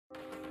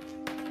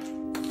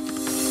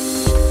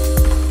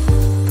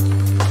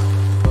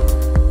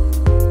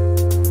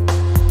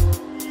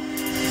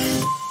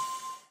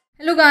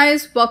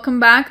guys, welcome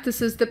back.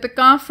 This is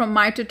Deepika from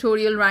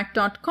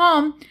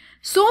MyTutorialRack.com.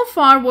 So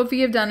far what we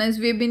have done is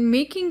we've been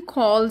making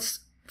calls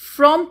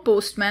from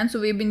Postman. So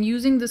we've been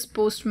using this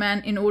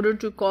Postman in order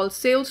to call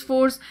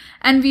Salesforce,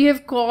 and we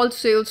have called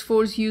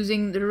Salesforce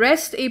using the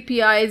REST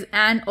APIs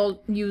and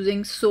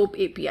using SOAP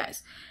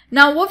APIs.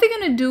 Now what we're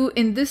going to do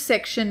in this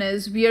section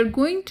is we are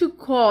going to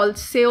call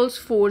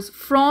Salesforce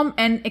from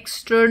an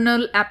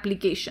external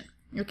application.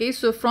 Okay,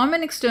 so from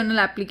an external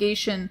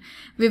application,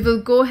 we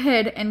will go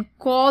ahead and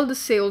call the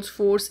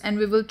Salesforce, and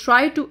we will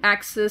try to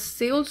access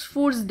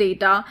Salesforce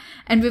data,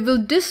 and we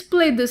will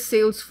display this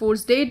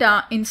Salesforce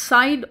data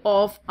inside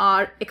of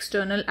our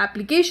external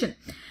application.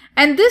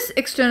 And this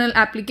external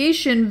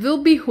application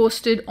will be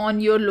hosted on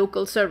your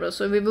local server.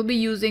 So we will be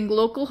using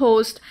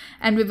localhost,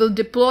 and we will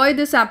deploy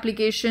this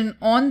application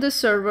on the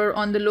server,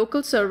 on the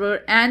local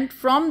server, and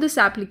from this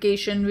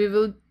application we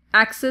will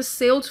access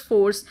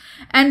Salesforce,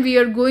 and we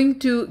are going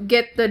to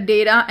get the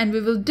data and we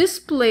will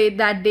display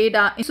that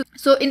data.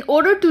 So in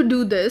order to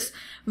do this,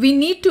 we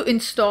need to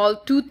install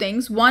two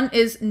things. One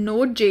is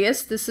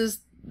Node.js. This is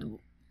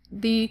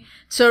the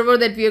server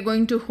that we are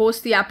going to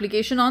host the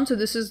application on. So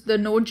this is the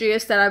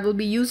Node.js that I will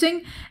be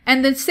using.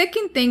 And then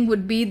second thing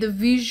would be the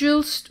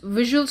Visual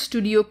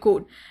Studio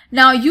Code.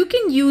 Now you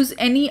can use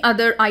any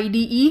other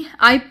IDE.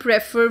 I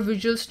prefer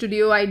Visual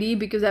Studio IDE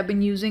because I've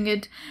been using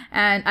it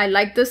and I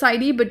like this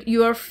IDE, but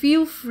you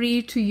feel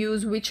free to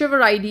use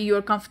whichever IDE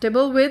you're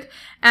comfortable with.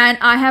 And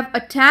I have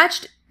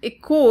attached a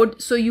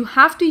code, so you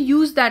have to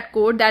use that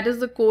code. That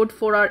is the code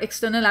for our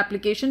external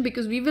application,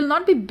 because we will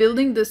not be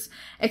building this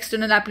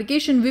external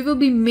application. We will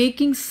be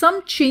making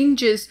some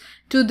changes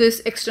to this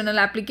external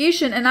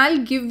application, and I'll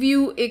give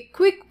you a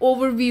quick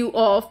overview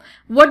of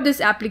what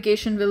this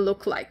application will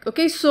look like.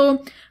 Okay,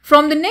 so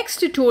from the next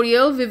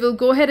tutorial, we will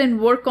go ahead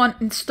and work on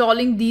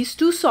installing these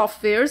two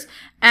softwares,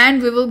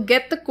 and we will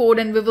get the code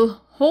and we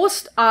will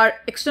host our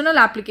external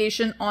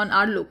application on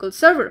our local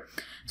server.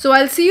 So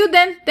I'll see you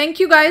then. Thank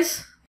you guys.